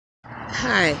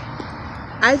Hi,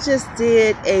 I just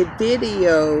did a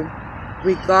video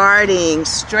regarding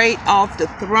straight off the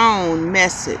throne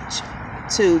message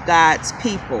to God's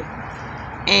people.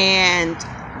 And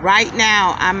right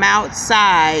now I'm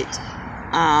outside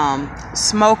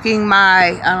smoking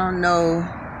my, I don't know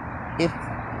if,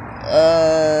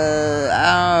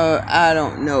 I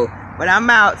don't know, but I'm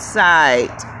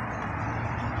outside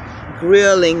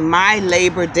grilling my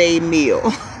Labor Day meal.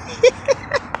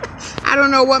 I don't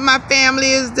know what my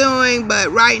family is doing, but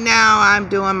right now I'm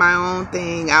doing my own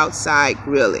thing outside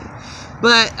grilling.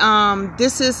 But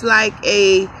this is like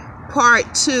a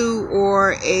part 2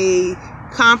 or a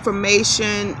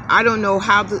confirmation. I don't know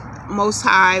how the Most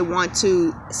High want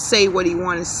to say what he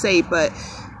want to say, but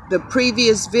the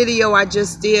previous video I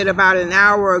just did about an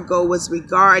hour ago was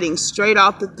regarding straight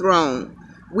off the throne.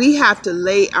 We have to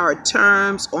lay our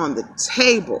terms on the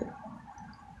table.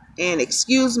 And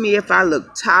excuse me if I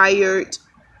look tired,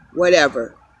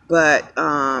 whatever, but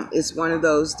it's one of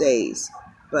those days,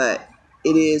 but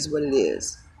it is what it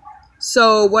is.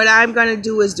 So what I'm going to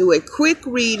do is do a quick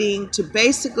reading to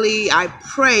basically, I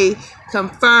pray,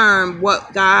 confirm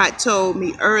what God told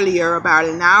me earlier about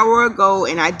an hour ago,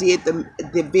 and I did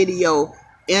the video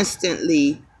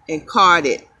instantly and caught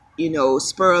it, you know,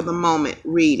 spur of the moment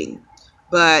reading.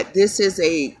 But this is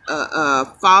a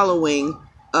following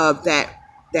of that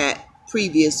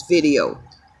previous video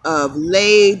of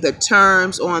lay the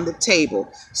terms on the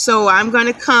table. So I'm going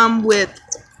to come with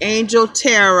Angel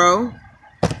Tarot,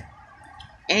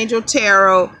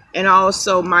 and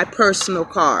also my personal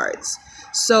cards.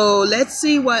 So let's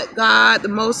see what God, the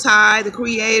Most High, the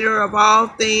creator of all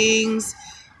things,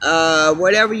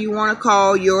 whatever you want to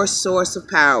call your source of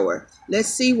power. Let's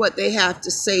see what they have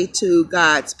to say to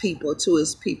God's people, to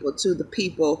his people, to the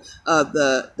people of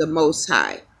the Most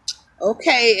High.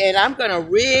 Okay, and I'm going to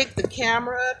rig the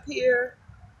camera up here,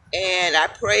 and I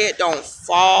pray it don't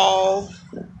fall,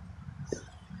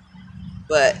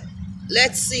 but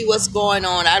let's see what's going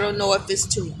on. I don't know if it's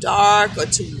too dark or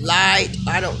too light.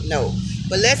 I don't know,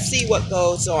 but let's see what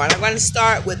goes on. I'm going to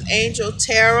start with Angel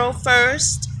Tarot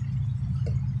first,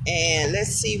 and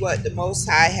let's see what the Most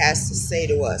High has to say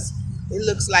to us. It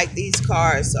looks like these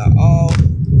cards are all,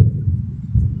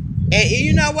 and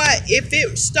you know what? If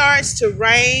it starts to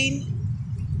rain,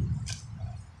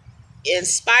 in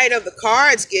spite of the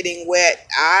cards getting wet,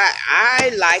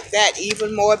 I like that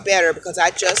even more better because I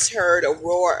just heard a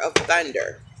roar of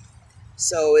thunder.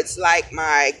 So it's like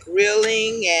my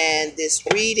grilling and this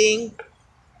reading.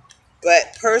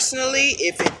 But personally,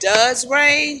 if it does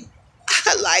rain,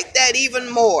 I like that even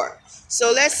more.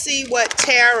 So let's see what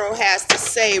Tarot has to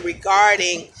say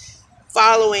regarding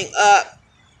following up,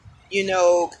 you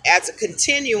know, as a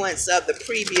continuance of the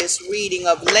previous reading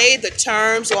of lay the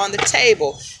terms on the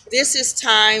table. This is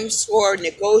time for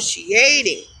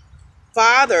negotiating.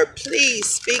 Father, please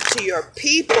speak to your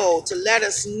people to let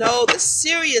us know the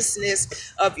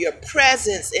seriousness of your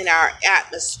presence in our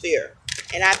atmosphere.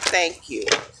 And I thank you.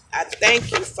 I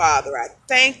thank you, Father. I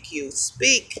thank you.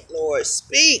 Speak, Lord,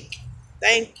 speak.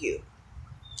 Thank you.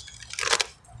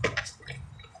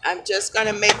 I'm just going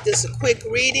to make this a quick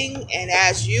reading, and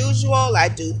as usual, I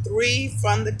do 3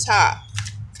 from the top.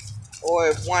 Or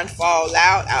if one falls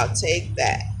out, I'll take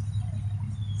that.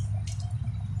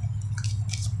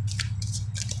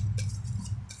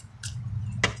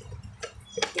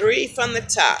 Three from the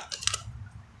top.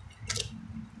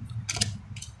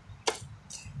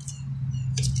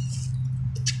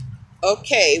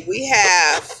 Okay, we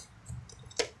have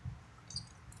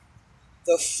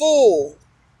the Fool.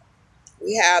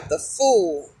 We have the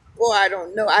Fool. Boy, I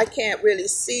don't know. I can't really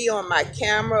see on my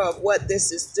camera of what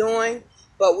this is doing,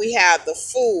 but we have the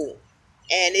Fool.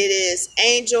 And it is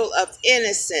Angel of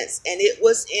Innocence, and it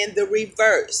was in the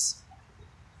reverse.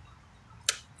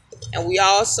 And we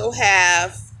also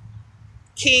have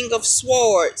King of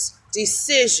Swords,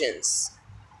 Decisions.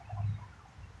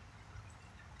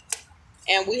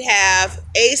 And we have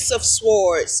Ace of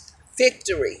Swords,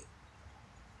 Victory.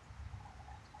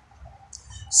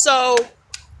 So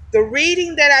the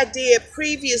reading that I did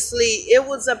previously, it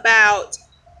was about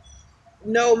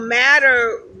no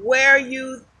matter what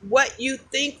you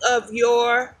think of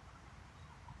your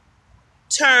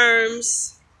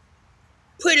terms,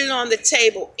 put it on the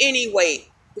table anyway,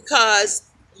 because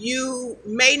you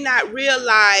may not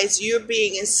realize you're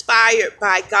being inspired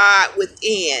by God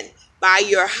within, by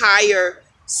your higher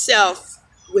self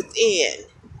within.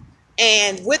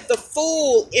 And with the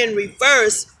Fool in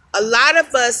reverse, a lot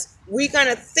of us, we're going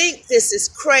to think this is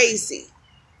crazy.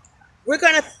 We're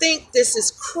going to think this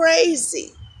is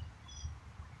crazy.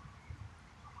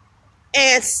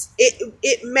 And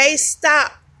it may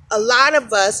stop a lot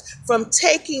of us from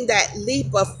taking that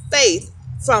leap of faith,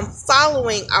 from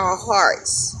following our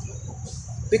hearts,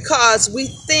 because we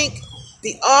think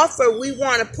the offer we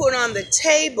want to put on the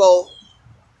table,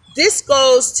 this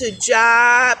goes to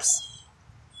jobs,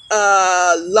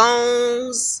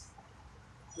 loans,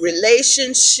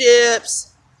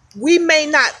 relationships. We may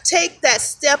not take that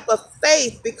step of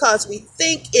faith because we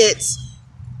think it's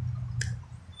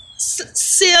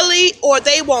silly or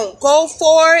they won't go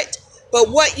for it. But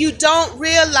what you don't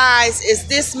realize is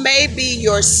this may be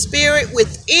your spirit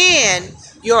within,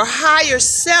 your higher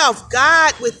self,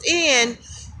 God within,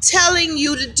 telling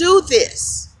you to do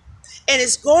this. And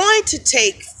it's going to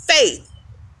take faith.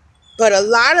 But a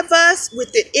lot of us,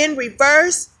 with it in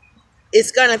reverse,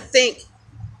 is going to think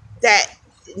that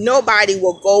nobody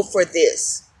will go for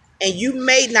this. And you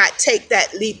may not take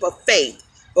that leap of faith.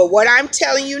 But what I'm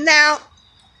telling you now,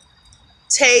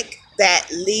 take that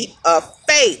leap of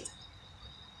faith.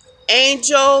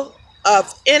 Angel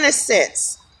of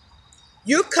innocence.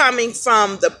 You're coming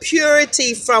from the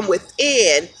purity from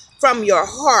within, from your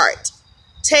heart.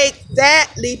 Take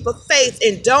that leap of faith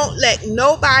and don't let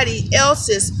nobody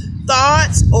else's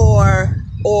thoughts or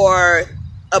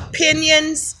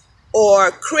opinions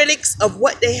or critics of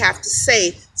what they have to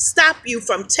say stop you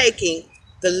from taking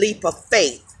the leap of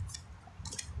faith.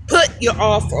 Put your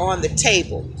offer on the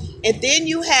table. And then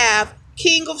you have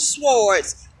King of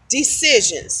Swords,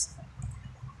 decisions.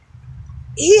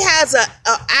 He has an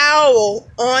owl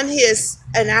on his,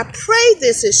 and I pray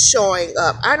this is showing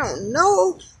up. I don't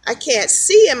know. I can't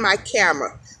see in my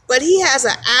camera. But he has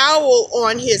an owl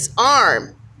on his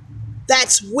arm.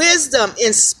 That's wisdom,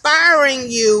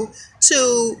 inspiring you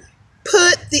to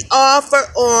put the offer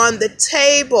on the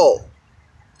table.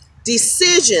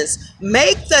 Decisions.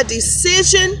 Make the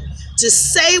decision to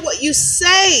say what you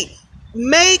say.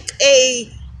 Make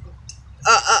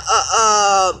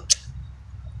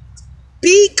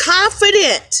be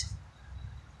confident.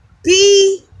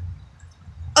 Be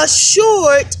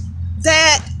assured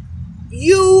that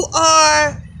you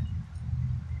have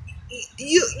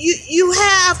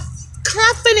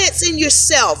confidence in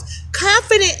yourself,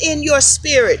 confident in your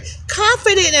spirit,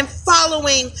 confident in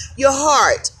following your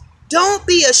heart. Don't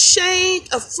be ashamed,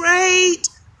 afraid,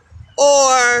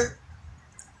 or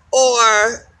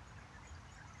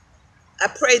I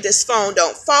pray this phone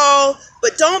don't fall,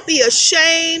 but don't be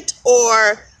ashamed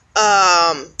or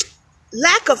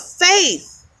lack of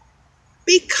faith.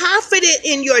 Be confident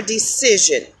in your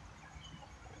decision.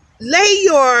 Lay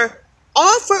your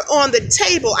offer on the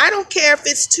table. I don't care if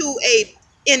it's to a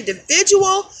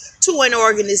individual, to an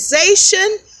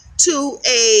organization, to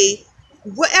a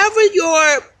whatever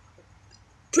your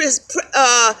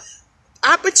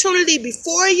opportunity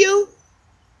before you.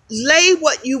 Lay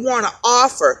what you want to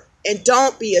offer and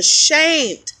don't be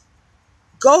ashamed.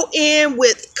 Go in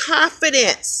with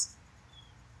confidence,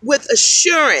 with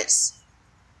assurance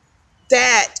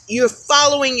that you're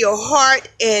following your heart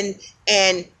and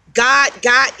God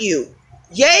got you.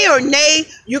 Yay or nay,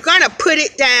 you're going to put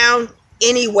it down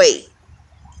anyway.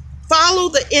 Follow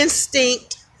the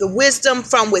instinct, the wisdom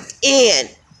from within,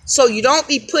 so you don't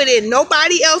be put in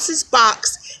nobody else's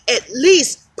box. At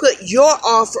least put your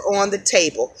offer on the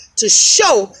table to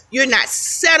show you're not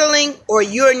settling or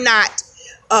you're not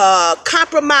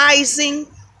compromising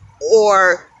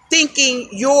or thinking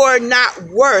you're not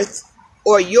worth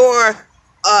or your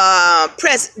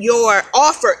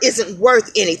offer isn't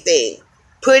worth anything.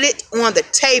 Put it on the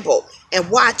table and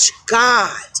watch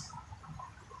God.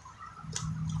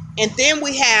 And then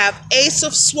we have Ace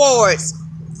of Swords,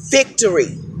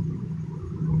 victory.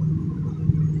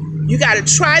 You got to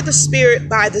try the spirit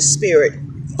by the spirit.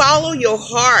 Follow your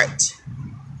heart.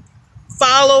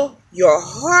 Follow your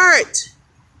heart.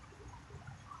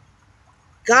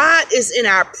 God is in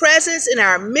our presence, in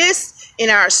our midst, in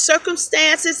our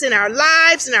circumstances, in our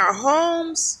lives, in our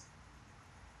homes.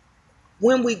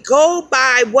 When we go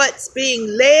by what's being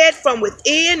led from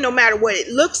within, no matter what it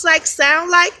looks like,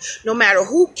 sound like, no matter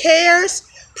who cares,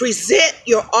 present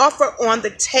your offer on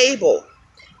the table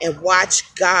and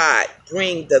watch God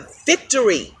bring the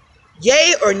victory.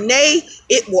 Yay or nay,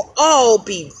 it will all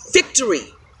be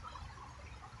victory.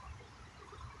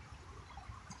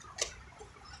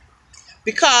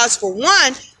 Because for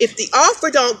one, if the offer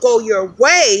don't go your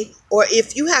way, or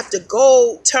if you have to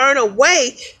go turn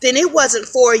away, then it wasn't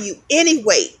for you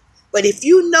anyway. But if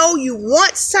you know you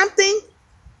want something,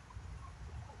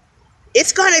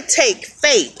 it's going to take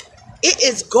faith. It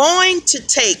is going to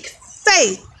take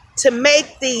faith to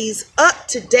make these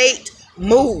up-to-date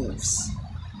moves.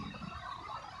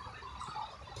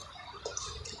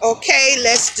 Okay,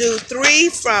 let's do 3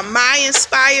 from my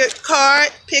inspired card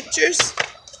pictures.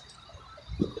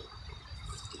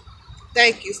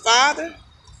 Thank you, Father.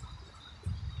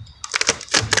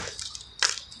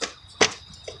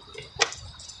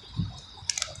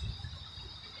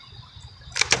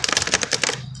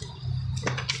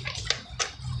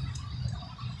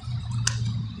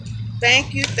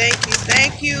 Thank you, thank you,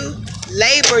 thank you.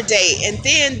 Labor Day. And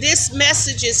then this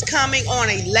message is coming on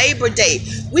a Labor Day.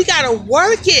 We got to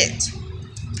work it.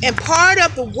 And part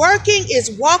of the working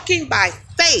is walking by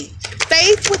faith.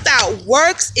 Faith without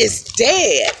works is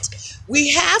dead.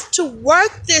 We have to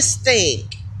work this thing.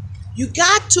 You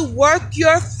got to work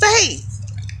your faith.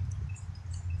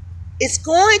 It's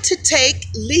going to take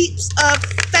leaps of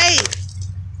faith.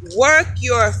 Work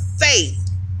your faith.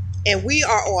 And we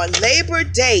are on Labor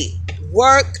Day.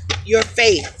 Work your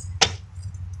faith.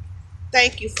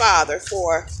 Thank you, Father,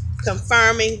 for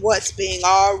confirming what's being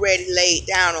already laid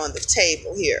down on the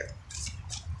table here.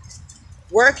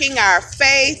 Working our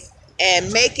faith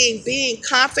and being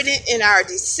confident in our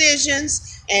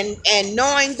decisions and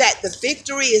knowing that the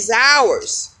victory is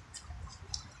ours.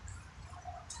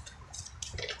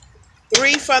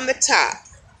 3 from the top.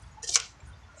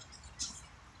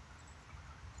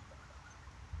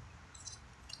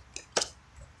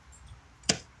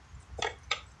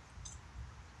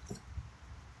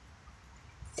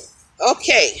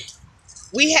 Okay,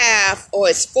 we have,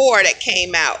 it's 4 that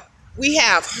came out. We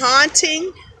have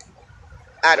haunting.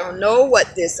 I don't know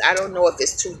if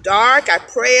it's too dark. I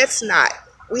pray it's not.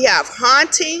 We have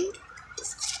haunting.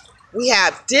 We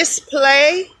have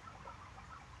display.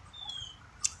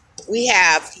 We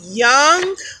have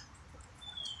young.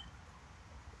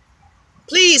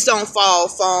 Please don't fall,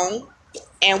 phone.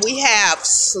 And we have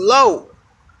slow.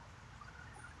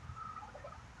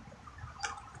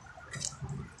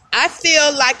 I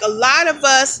feel like a lot of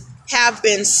us have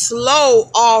been slow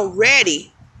already.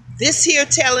 This here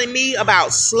telling me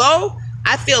about slow.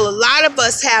 I feel a lot of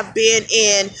us have been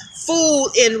in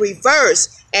fool in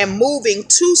reverse and moving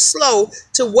too slow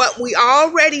to what we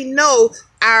already know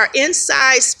our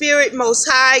inside spirit, most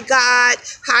high God,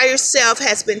 higher self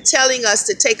has been telling us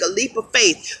to take a leap of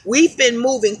faith. We've been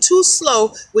moving too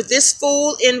slow with this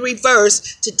fool in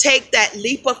reverse to take that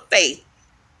leap of faith.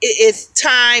 It's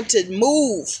time to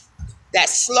move. That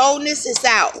slowness is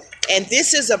out. And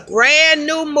this is a brand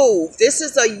new move. This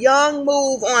is a young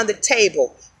move on the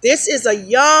table. This is a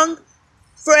young,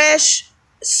 fresh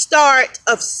start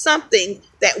of something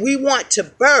that we want to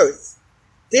birth.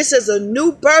 This is a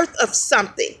new birth of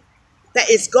something that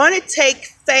is going to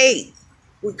take faith.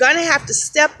 We're going to have to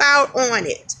step out on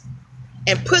it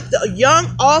and put the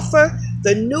young offer,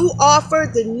 the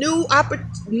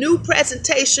new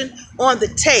presentation on the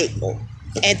table.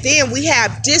 And then we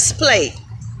have display.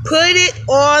 Put it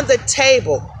on the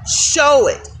table. Show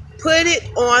it. Put it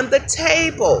on the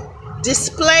table.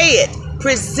 Display it.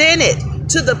 Present it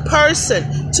to the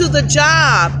person, to the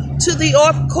job, to the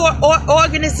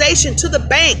organization, to the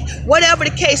bank, whatever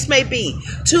the case may be,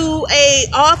 to a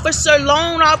officer,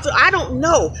 loan officer, I don't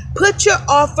know. Put your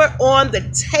offer on the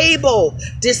table.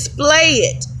 Display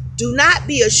it. Do not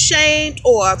be ashamed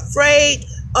or afraid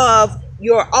of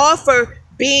your offer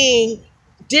being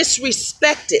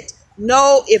disrespected.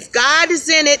 No, if God is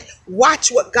in it,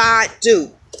 watch what God do.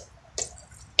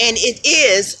 And it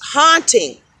is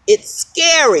haunting. It's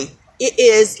scary. It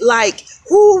is like,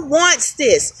 who wants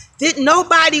this?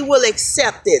 Nobody will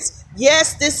accept this.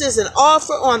 Yes, this is an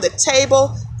offer on the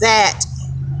table that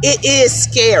it is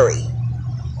scary.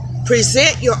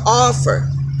 Present your offer.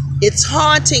 It's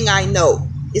haunting, I know.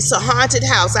 It's a haunted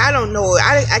house. I don't know.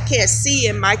 I can't see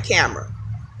in my camera.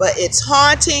 But it's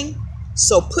haunting.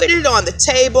 So put it on the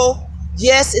table.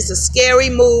 Yes, it's a scary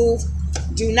move.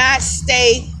 Do not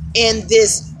stay in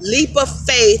this leap of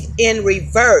faith in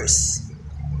reverse,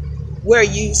 where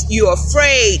you're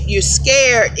afraid, you're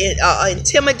scared,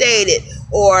 intimidated,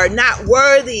 or not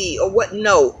worthy, or what.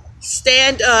 No,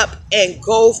 stand up and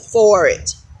go for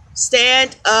it.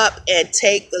 Stand up and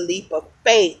take the leap of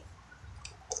faith.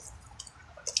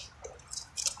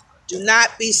 Do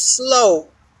not be slow.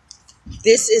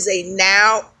 This is a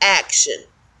now action.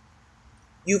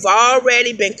 You've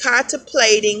already been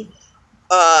contemplating,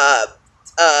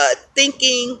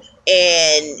 thinking,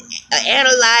 and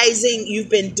analyzing. You've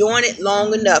been doing it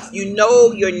long enough. You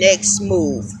know your next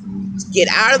move. Get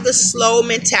out of the slow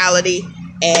mentality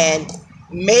and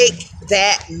make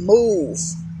that move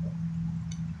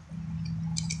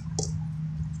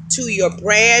to your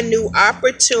brand new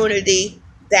opportunity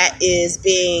that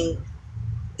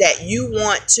you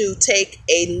want to take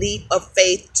a leap of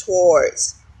faith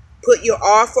towards. Put your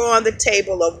offer on the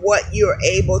table of what you're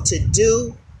able to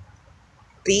do,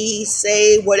 be,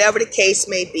 say, whatever the case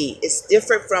may be. It's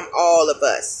different from all of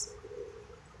us.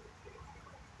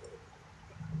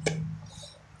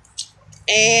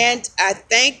 And I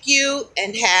thank you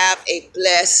and have a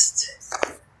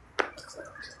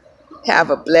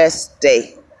blessed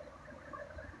day.